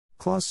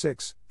Clause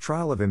 6,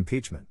 Trial of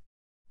Impeachment.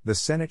 The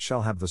Senate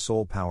shall have the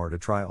sole power to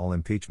try all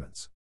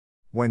impeachments.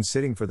 When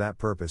sitting for that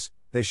purpose,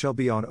 they shall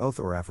be on oath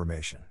or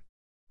affirmation.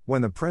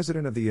 When the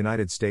President of the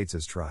United States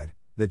is tried,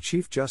 the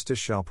Chief Justice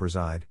shall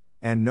preside,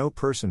 and no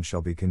person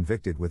shall be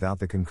convicted without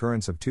the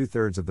concurrence of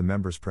 2/3 of the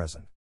members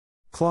present.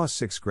 Clause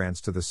 6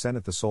 grants to the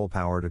Senate the sole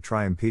power to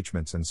try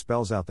impeachments and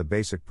spells out the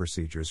basic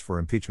procedures for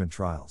impeachment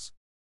trials.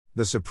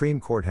 The Supreme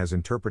Court has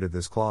interpreted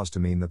this clause to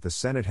mean that the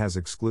Senate has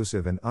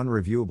exclusive and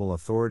unreviewable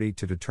authority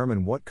to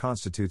determine what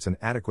constitutes an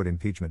adequate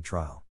impeachment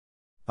trial.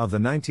 Of the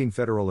 19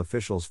 federal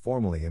officials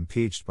formally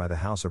impeached by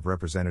the House of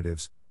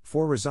Representatives,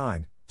 4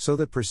 resigned, so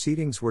that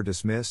proceedings were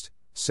dismissed,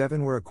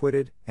 7 were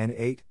acquitted, and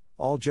 8,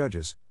 all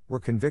judges, were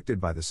convicted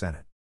by the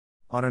Senate.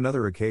 On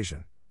another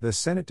occasion, the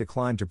Senate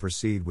declined to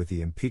proceed with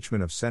the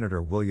impeachment of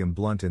Senator William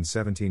Blount in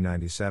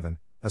 1797,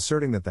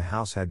 asserting that the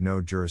House had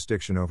no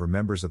jurisdiction over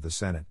members of the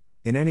Senate.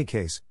 In any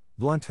case,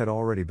 Blount had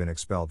already been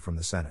expelled from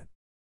the Senate.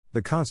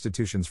 The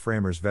Constitution's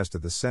framers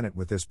vested the Senate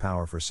with this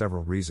power for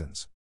several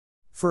reasons.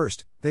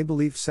 First, they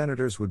believed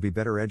senators would be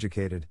better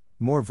educated,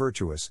 more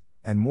virtuous,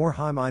 and more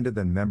high-minded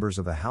than members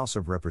of the House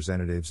of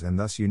Representatives and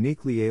thus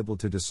uniquely able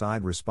to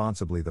decide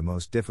responsibly the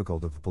most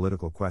difficult of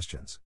political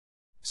questions.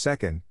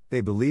 Second,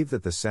 they believed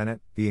that the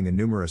Senate, being a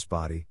numerous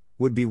body,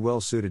 would be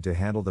well suited to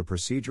handle the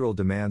procedural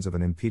demands of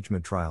an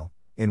impeachment trial,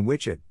 in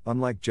which it,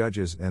 unlike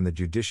judges and the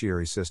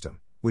judiciary system,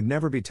 would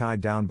never be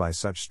tied down by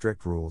such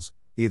strict rules,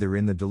 either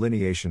in the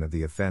delineation of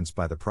the offense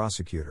by the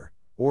prosecutor,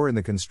 or in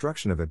the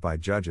construction of it by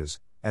judges,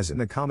 as in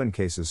the common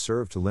cases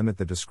serve to limit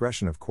the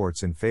discretion of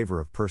courts in favor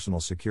of personal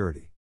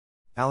security.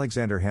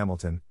 Alexander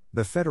Hamilton,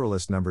 The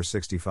Federalist No.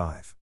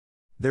 65.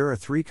 There are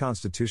 3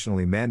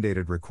 constitutionally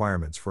mandated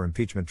requirements for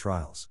impeachment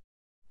trials.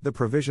 The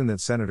provision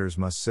that senators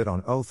must sit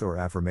on oath or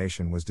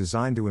affirmation was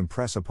designed to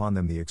impress upon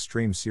them the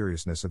extreme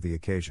seriousness of the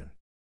occasion.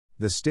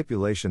 The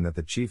stipulation that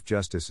the Chief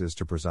Justice is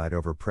to preside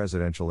over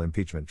presidential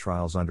impeachment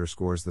trials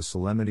underscores the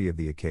solemnity of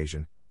the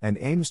occasion, and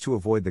aims to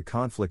avoid the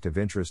conflict of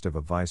interest of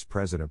a vice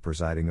president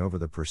presiding over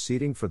the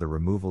proceeding for the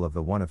removal of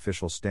the one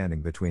official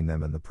standing between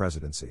them and the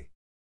presidency.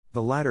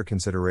 The latter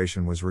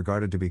consideration was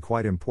regarded to be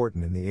quite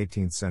important in the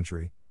 18th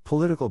century.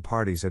 Political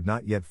parties had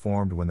not yet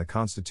formed when the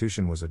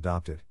Constitution was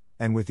adopted,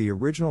 and with the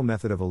original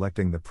method of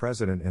electing the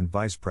president and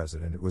vice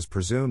president, it was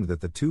presumed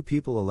that the 2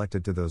 people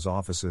elected to those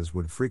offices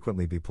would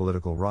frequently be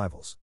political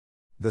rivals.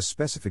 The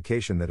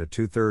specification that a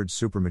 2/3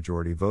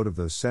 supermajority vote of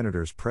those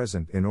senators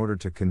present in order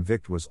to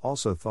convict was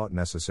also thought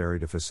necessary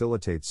to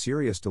facilitate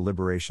serious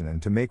deliberation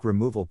and to make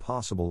removal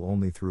possible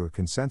only through a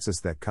consensus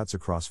that cuts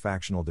across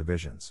factional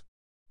divisions.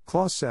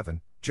 Clause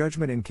 7,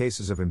 Judgment in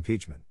cases of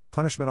impeachment,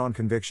 punishment on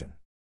conviction.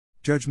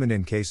 Judgment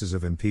in cases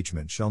of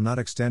impeachment shall not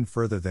extend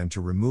further than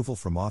to removal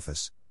from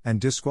office, and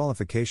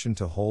disqualification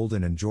to hold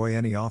and enjoy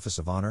any office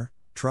of honor,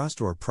 trust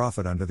or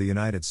profit under the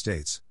United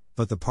States,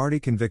 but the party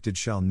convicted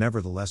shall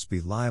nevertheless be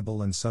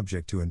liable and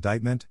subject to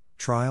indictment,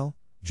 trial,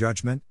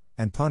 judgment,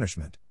 and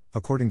punishment,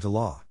 according to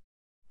law.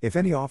 If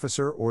any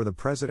officer or the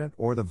President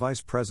or the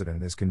Vice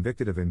President is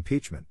convicted of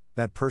impeachment,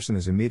 that person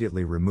is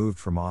immediately removed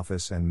from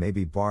office and may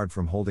be barred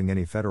from holding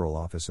any federal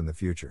office in the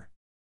future.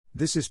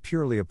 This is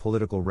purely a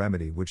political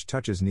remedy which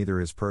touches neither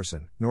his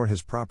person nor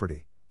his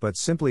property, but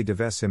simply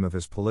divests him of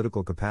his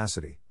political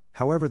capacity.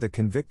 However, the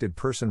convicted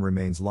person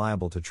remains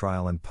liable to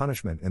trial and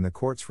punishment in the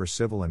courts for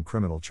civil and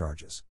criminal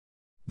charges.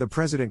 The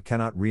President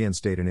cannot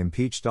reinstate an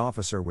impeached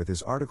officer with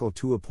his Article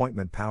II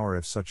appointment power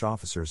if such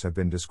officers have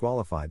been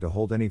disqualified to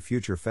hold any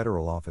future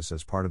federal office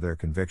as part of their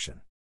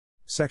conviction.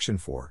 Section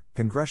 4,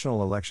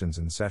 Congressional Elections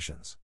and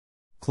Sessions.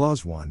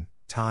 Clause 1,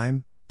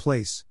 Time,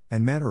 Place,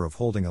 and Manner of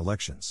holding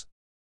elections.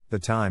 The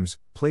times,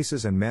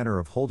 places and manner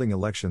of holding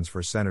elections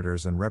for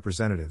senators and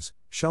representatives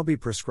shall be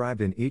prescribed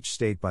in each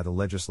state by the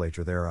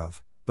legislature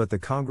thereof, but the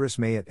Congress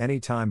may at any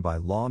time by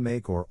law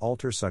make or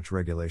alter such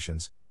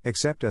regulations,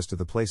 except as to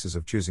the places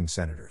of choosing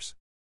senators.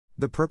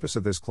 The purpose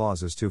of this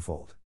clause is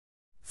twofold.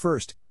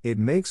 First, it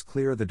makes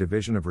clear the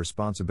division of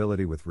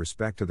responsibility with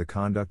respect to the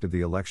conduct of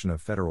the election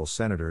of federal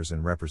senators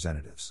and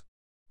representatives.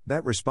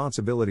 That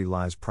responsibility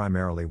lies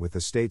primarily with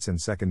the states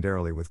and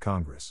secondarily with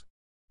Congress.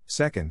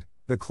 Second,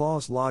 the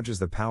clause lodges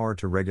the power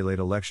to regulate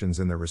elections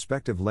in the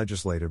respective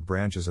legislative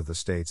branches of the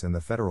states and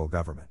the federal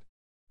government.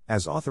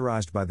 As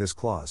authorized by this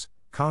clause,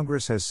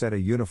 Congress has set a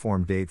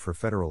uniform date for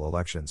federal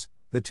elections,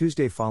 the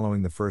Tuesday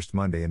following the first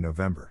Monday in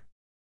November.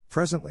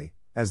 Presently,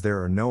 as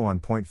there are no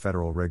on-point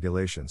federal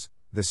regulations,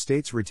 the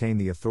states retain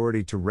the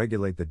authority to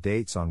regulate the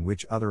dates on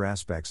which other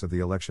aspects of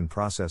the election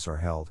process are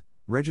held,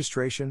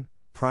 registration,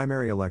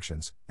 primary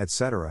elections,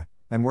 etc.,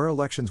 and where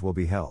elections will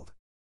be held.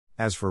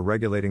 As for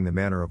regulating the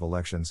manner of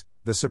elections,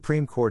 the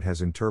Supreme Court has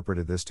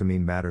interpreted this to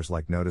mean matters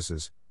like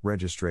notices,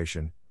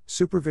 registration,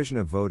 supervision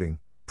of voting,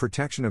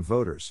 protection of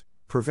voters,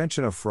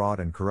 prevention of fraud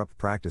and corrupt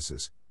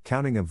practices,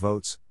 counting of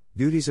votes,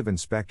 duties of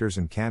inspectors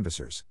and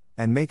canvassers,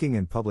 and making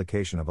and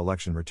publication of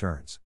election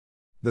returns.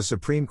 The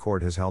Supreme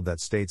Court has held that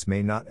states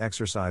may not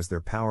exercise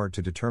their power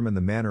to determine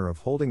the manner of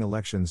holding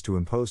elections to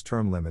impose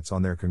term limits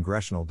on their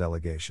congressional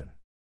delegation.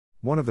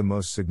 One of the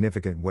most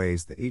significant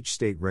ways that each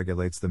state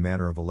regulates the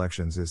manner of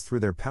elections is through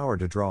their power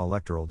to draw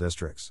electoral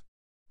districts.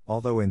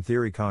 Although in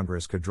theory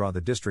Congress could draw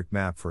the district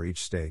map for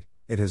each state,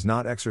 it has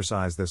not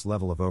exercised this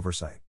level of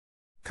oversight.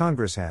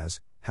 Congress has,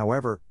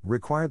 however,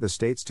 required the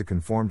states to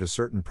conform to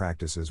certain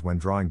practices when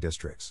drawing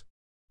districts.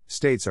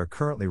 States are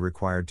currently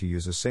required to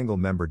use a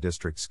single-member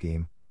district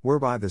scheme,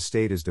 whereby the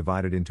state is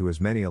divided into as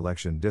many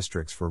election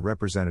districts for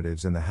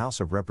representatives in the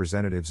House of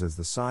Representatives as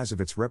the size of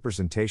its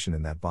representation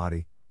in that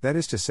body. That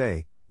is to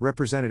say,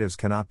 representatives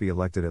cannot be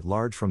elected at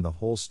large from the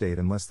whole state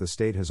unless the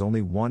state has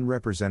only one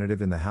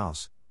representative in the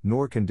House,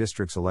 nor can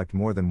districts elect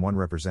more than one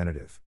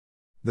representative.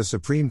 The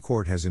Supreme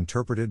Court has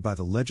interpreted by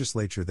the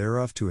legislature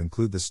thereof to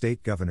include the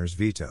state governor's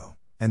veto,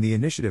 and the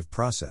initiative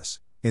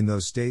process, in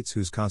those states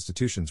whose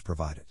constitutions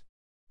provide it.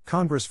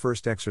 Congress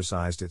first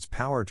exercised its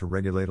power to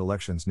regulate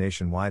elections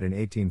nationwide in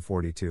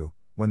 1842,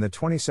 when the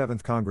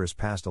 27th Congress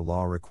passed a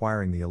law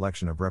requiring the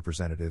election of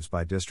representatives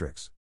by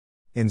districts.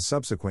 In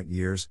subsequent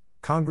years,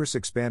 Congress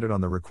expanded on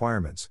the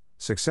requirements,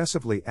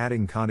 successively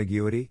adding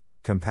contiguity,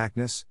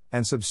 compactness,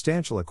 and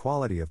substantial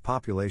equality of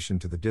population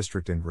to the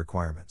districting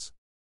requirements.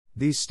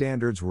 These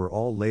standards were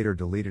all later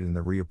deleted in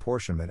the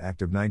Reapportionment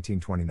Act of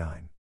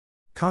 1929.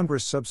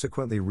 Congress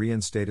subsequently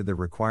reinstated the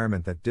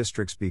requirement that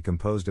districts be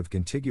composed of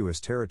contiguous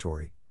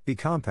territory, be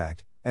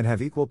compact, and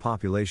have equal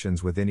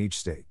populations within each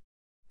state.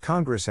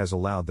 Congress has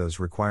allowed those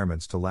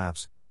requirements to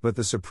lapse, but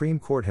the Supreme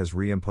Court has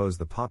reimposed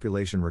the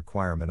population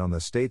requirement on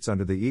the states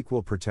under the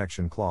Equal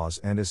Protection Clause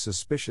and is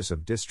suspicious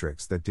of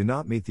districts that do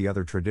not meet the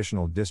other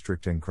traditional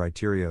districting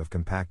criteria of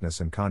compactness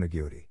and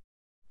contiguity.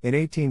 In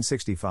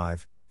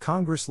 1865,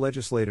 Congress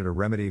legislated a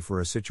remedy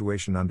for a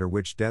situation under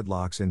which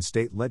deadlocks in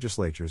state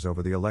legislatures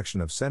over the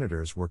election of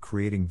senators were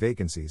creating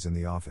vacancies in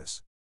the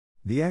office.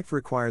 The act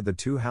required the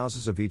two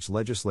houses of each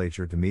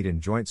legislature to meet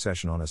in joint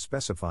session on a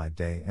specified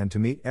day and to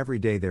meet every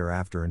day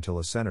thereafter until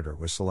a senator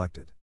was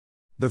selected.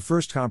 The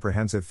first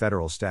comprehensive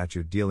federal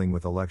statute dealing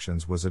with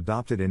elections was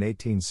adopted in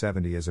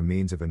 1870 as a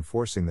means of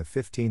enforcing the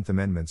 15th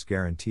Amendment's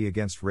guarantee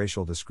against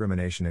racial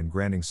discrimination and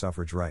granting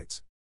suffrage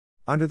rights.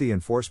 Under the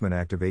Enforcement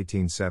Act of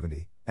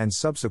 1870, and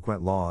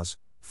subsequent laws,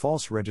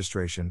 false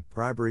registration,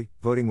 bribery,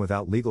 voting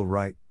without legal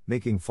right,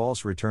 making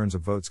false returns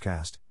of votes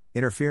cast,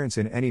 interference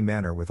in any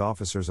manner with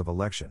officers of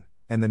election,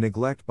 and the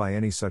neglect by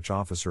any such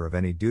officer of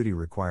any duty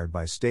required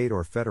by state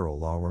or federal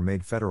law were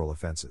made federal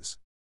offenses.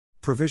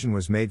 Provision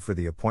was made for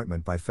the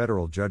appointment by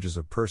federal judges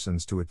of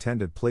persons to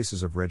attend at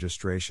places of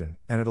registration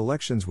and at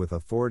elections with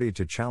authority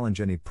to challenge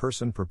any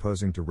person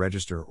proposing to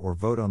register or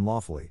vote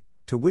unlawfully,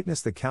 to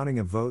witness the counting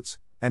of votes,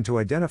 and to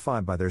identify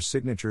by their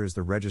signatures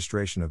the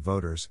registration of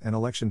voters and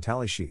election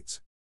tally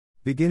sheets.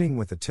 Beginning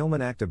with the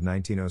Tillman Act of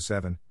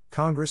 1907,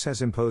 Congress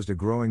has imposed a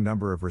growing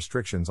number of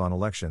restrictions on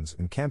elections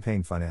and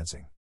campaign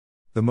financing.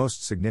 The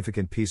most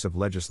significant piece of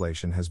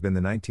legislation has been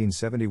the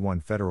 1971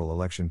 Federal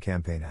Election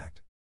Campaign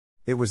Act.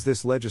 It was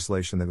this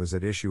legislation that was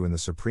at issue in the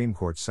Supreme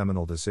Court's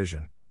seminal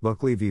decision,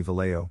 Buckley v.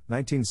 Valeo,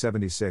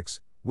 1976,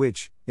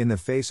 which, in the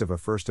face of a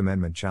First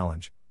Amendment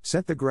challenge,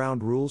 set the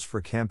ground rules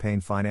for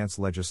campaign finance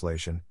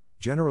legislation,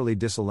 generally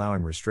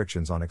disallowing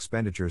restrictions on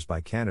expenditures by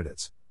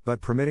candidates,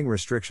 but permitting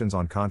restrictions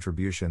on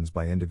contributions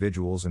by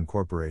individuals and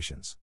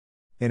corporations.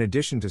 In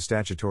addition to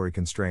statutory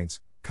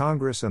constraints,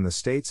 Congress and the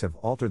states have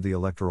altered the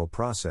electoral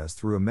process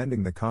through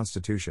amending the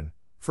Constitution,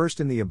 first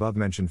in the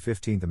above-mentioned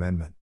 15th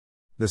Amendment.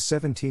 The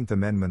 17th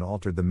Amendment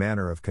altered the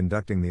manner of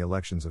conducting the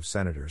elections of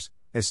senators,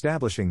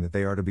 establishing that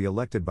they are to be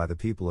elected by the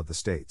people of the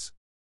states.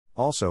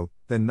 Also,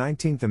 the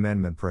 19th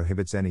Amendment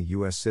prohibits any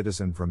U.S.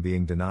 citizen from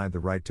being denied the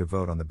right to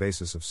vote on the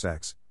basis of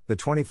sex. The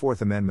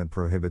 24th Amendment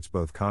prohibits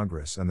both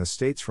Congress and the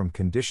states from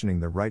conditioning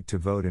the right to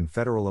vote in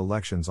federal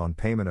elections on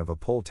payment of a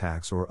poll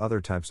tax or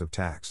other types of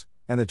tax,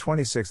 and the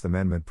 26th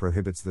Amendment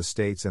prohibits the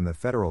states and the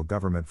federal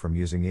government from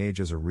using age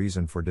as a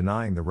reason for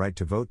denying the right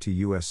to vote to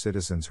U.S.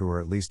 citizens who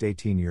are at least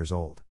 18 years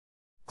old.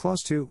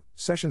 Clause 2,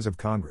 Sessions of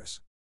Congress.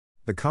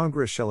 The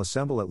Congress shall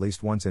assemble at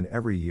least once in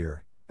every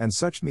year, and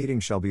such meeting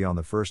shall be on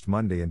the first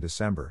Monday in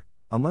December,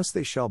 unless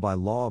they shall by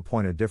law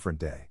appoint a different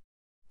day.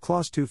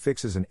 Clause 2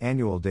 fixes an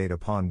annual date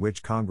upon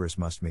which Congress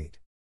must meet.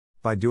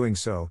 By doing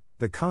so,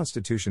 the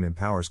Constitution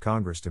empowers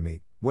Congress to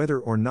meet, whether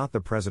or not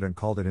the President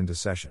called it into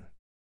session.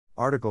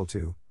 Article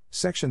 2,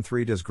 Section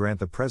 3 does grant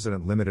the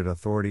President limited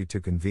authority to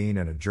convene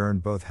and adjourn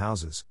both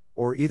houses,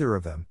 or either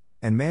of them,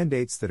 and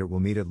mandates that it will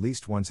meet at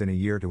least once in a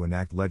year to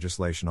enact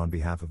legislation on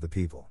behalf of the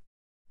people.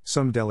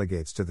 Some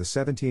delegates to the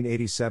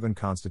 1787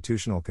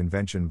 Constitutional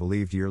Convention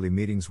believed yearly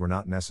meetings were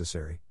not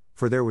necessary,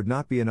 for there would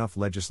not be enough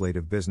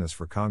legislative business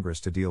for Congress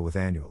to deal with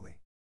annually.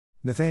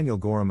 Nathaniel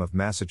Gorham of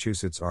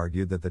Massachusetts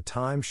argued that the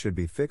time should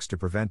be fixed to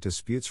prevent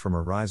disputes from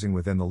arising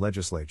within the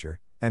legislature,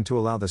 and to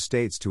allow the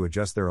states to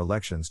adjust their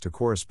elections to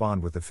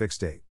correspond with the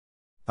fixed date.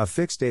 A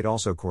fixed date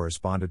also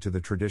corresponded to the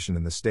tradition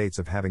in the states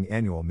of having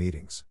annual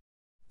meetings.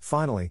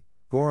 Finally,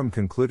 Gorham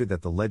concluded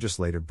that the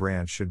legislative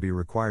branch should be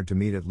required to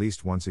meet at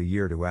least once a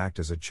year to act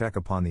as a check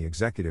upon the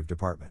executive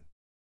department.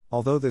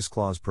 Although this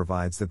clause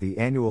provides that the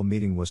annual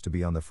meeting was to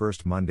be on the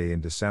first Monday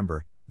in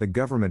December, The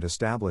government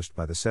established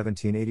by the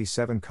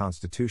 1787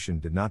 Constitution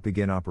did not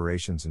begin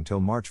operations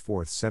until March 4,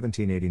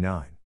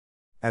 1789.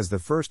 As the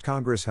first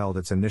Congress held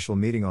its initial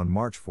meeting on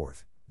March 4,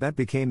 that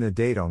became the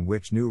date on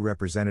which new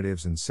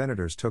representatives and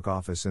senators took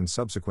office in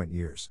subsequent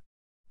years.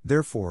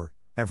 Therefore,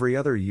 every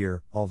other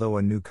year, although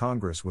a new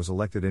Congress was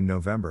elected in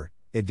November,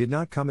 it did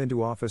not come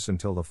into office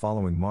until the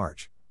following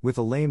March, with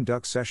a lame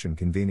duck session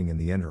convening in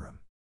the interim.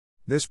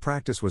 This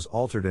practice was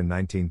altered in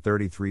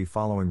 1933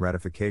 following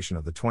ratification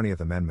of the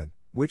 20th Amendment,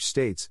 which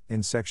states,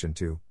 in Section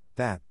 2,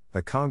 that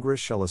the Congress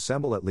shall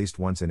assemble at least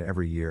once in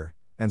every year,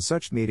 and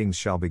such meetings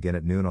shall begin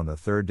at noon on the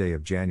third day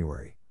of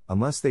January,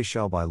 unless they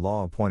shall by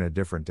law appoint a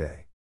different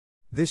day.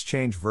 This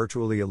change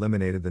virtually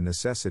eliminated the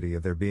necessity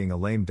of there being a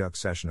lame duck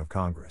session of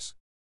Congress.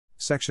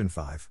 Section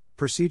 5,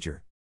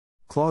 Procedure.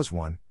 Clause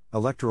 1,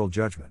 Electoral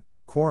Judgment,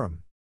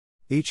 Quorum.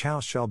 Each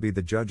House shall be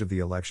the judge of the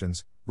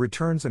elections,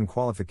 returns and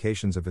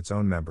qualifications of its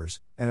own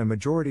members, and a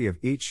majority of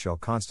each shall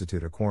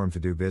constitute a quorum to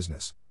do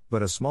business,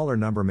 but a smaller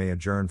number may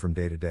adjourn from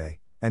day to day,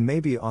 and may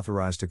be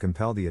authorized to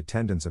compel the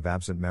attendance of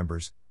absent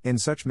members, in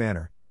such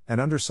manner, and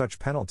under such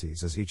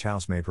penalties as each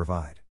House may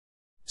provide.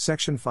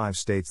 Section 5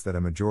 states that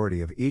a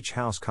majority of each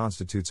House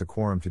constitutes a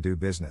quorum to do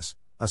business,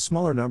 a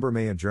smaller number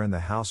may adjourn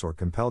the House or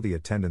compel the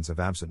attendance of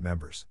absent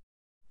members.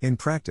 In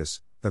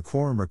practice, the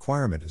quorum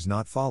requirement is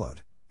not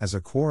followed, as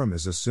a quorum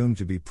is assumed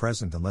to be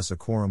present unless a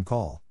quorum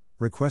call,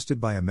 requested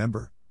by a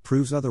member,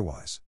 proves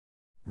otherwise.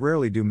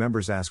 Rarely do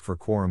members ask for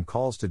quorum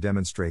calls to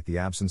demonstrate the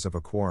absence of a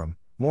quorum,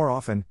 more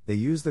often, they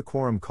use the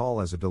quorum call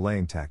as a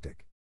delaying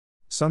tactic.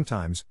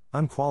 Sometimes,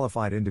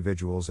 unqualified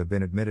individuals have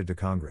been admitted to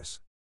Congress.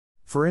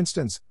 For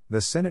instance,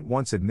 the Senate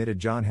once admitted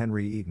John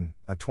Henry Eaton,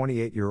 a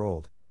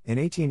 28-year-old. In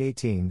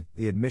 1818,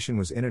 the admission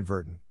was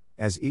inadvertent,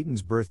 as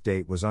Eaton's birth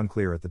date was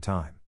unclear at the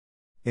time.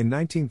 In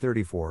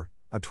 1934,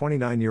 a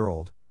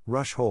 29-year-old,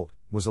 Rush Holt,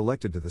 was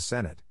elected to the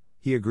Senate.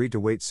 He agreed to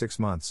wait 6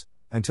 months,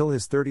 until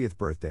his 30th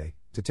birthday,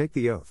 to take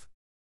the oath.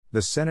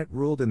 The Senate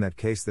ruled in that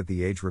case that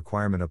the age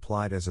requirement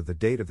applied as of the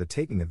date of the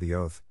taking of the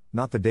oath,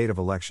 not the date of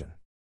election.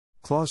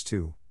 Clause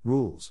 2,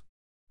 Rules.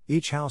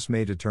 Each House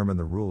may determine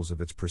the rules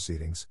of its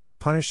proceedings,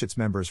 punish its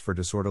members for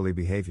disorderly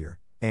behavior,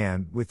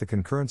 and, with the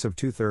concurrence of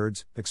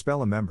 2/3,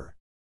 expel a member.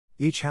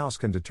 Each House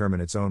can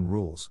determine its own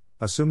rules,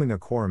 assuming a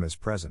quorum is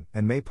present,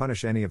 and may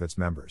punish any of its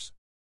members.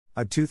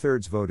 A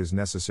 2/3 vote is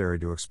necessary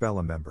to expel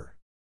a member.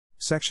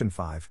 Section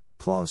 5,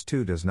 Clause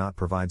 2 does not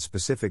provide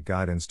specific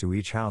guidance to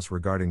each House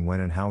regarding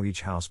when and how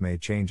each House may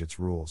change its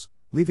rules,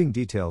 leaving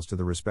details to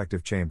the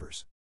respective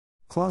chambers.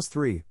 Clause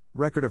 3,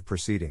 Record of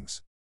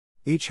Proceedings.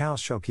 Each House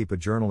shall keep a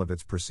journal of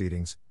its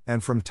proceedings,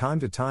 and from time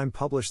to time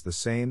publish the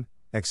same,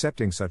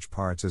 excepting such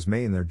parts as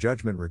may in their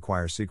judgment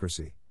require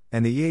secrecy,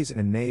 and the yeas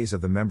and nays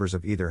of the members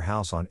of either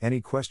House on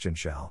any question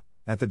shall,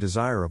 at the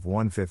desire of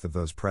 1/5 of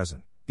those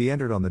present, be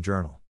entered on the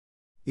journal.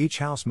 Each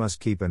House must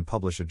keep and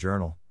publish a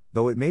journal,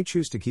 though it may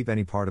choose to keep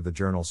any part of the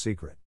journal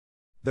secret.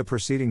 The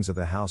proceedings of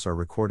the House are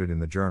recorded in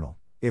the journal.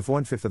 If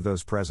 1/5 of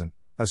those present,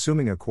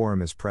 assuming a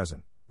quorum is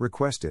present,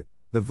 request it,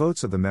 the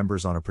votes of the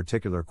members on a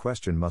particular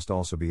question must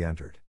also be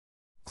entered.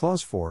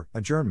 Clause 4,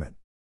 Adjournment.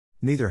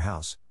 Neither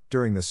House,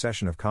 during the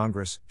session of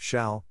Congress,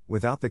 shall,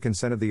 without the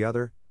consent of the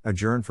other,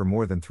 adjourn for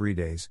more than 3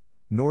 days,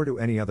 nor to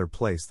any other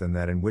place than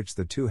that in which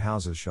the two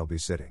Houses shall be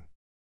sitting.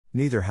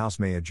 Neither House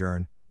may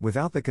adjourn,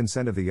 without the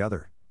consent of the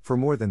other, for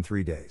more than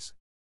 3 days.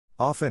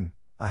 Often,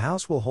 a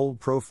House will hold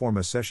pro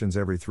forma sessions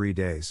every 3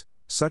 days.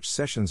 Such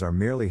sessions are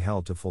merely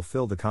held to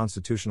fulfill the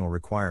constitutional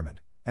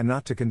requirement, and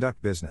not to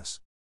conduct business.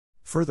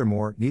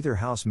 Furthermore, neither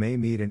House may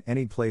meet in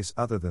any place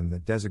other than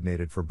that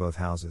designated for both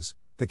Houses,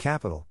 the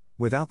Capitol,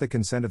 without the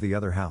consent of the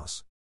other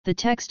House. The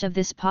text of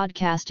this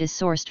podcast is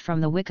sourced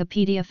from the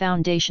Wikipedia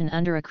Foundation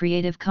under a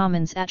Creative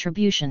Commons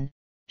Attribution,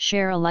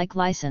 Share Alike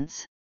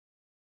license.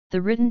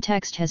 The written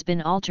text has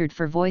been altered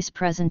for voice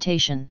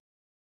presentation.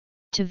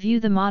 To view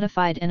the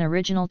modified and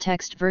original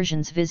text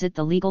versions, visit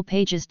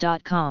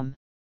thelegalpages.com.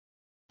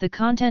 The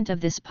content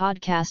of this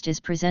podcast is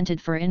presented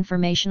for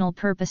informational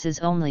purposes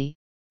only,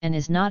 and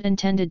is not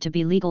intended to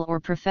be legal or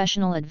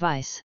professional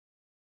advice.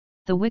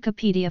 The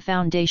Wikipedia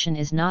Foundation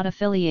is not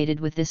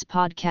affiliated with this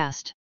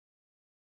podcast.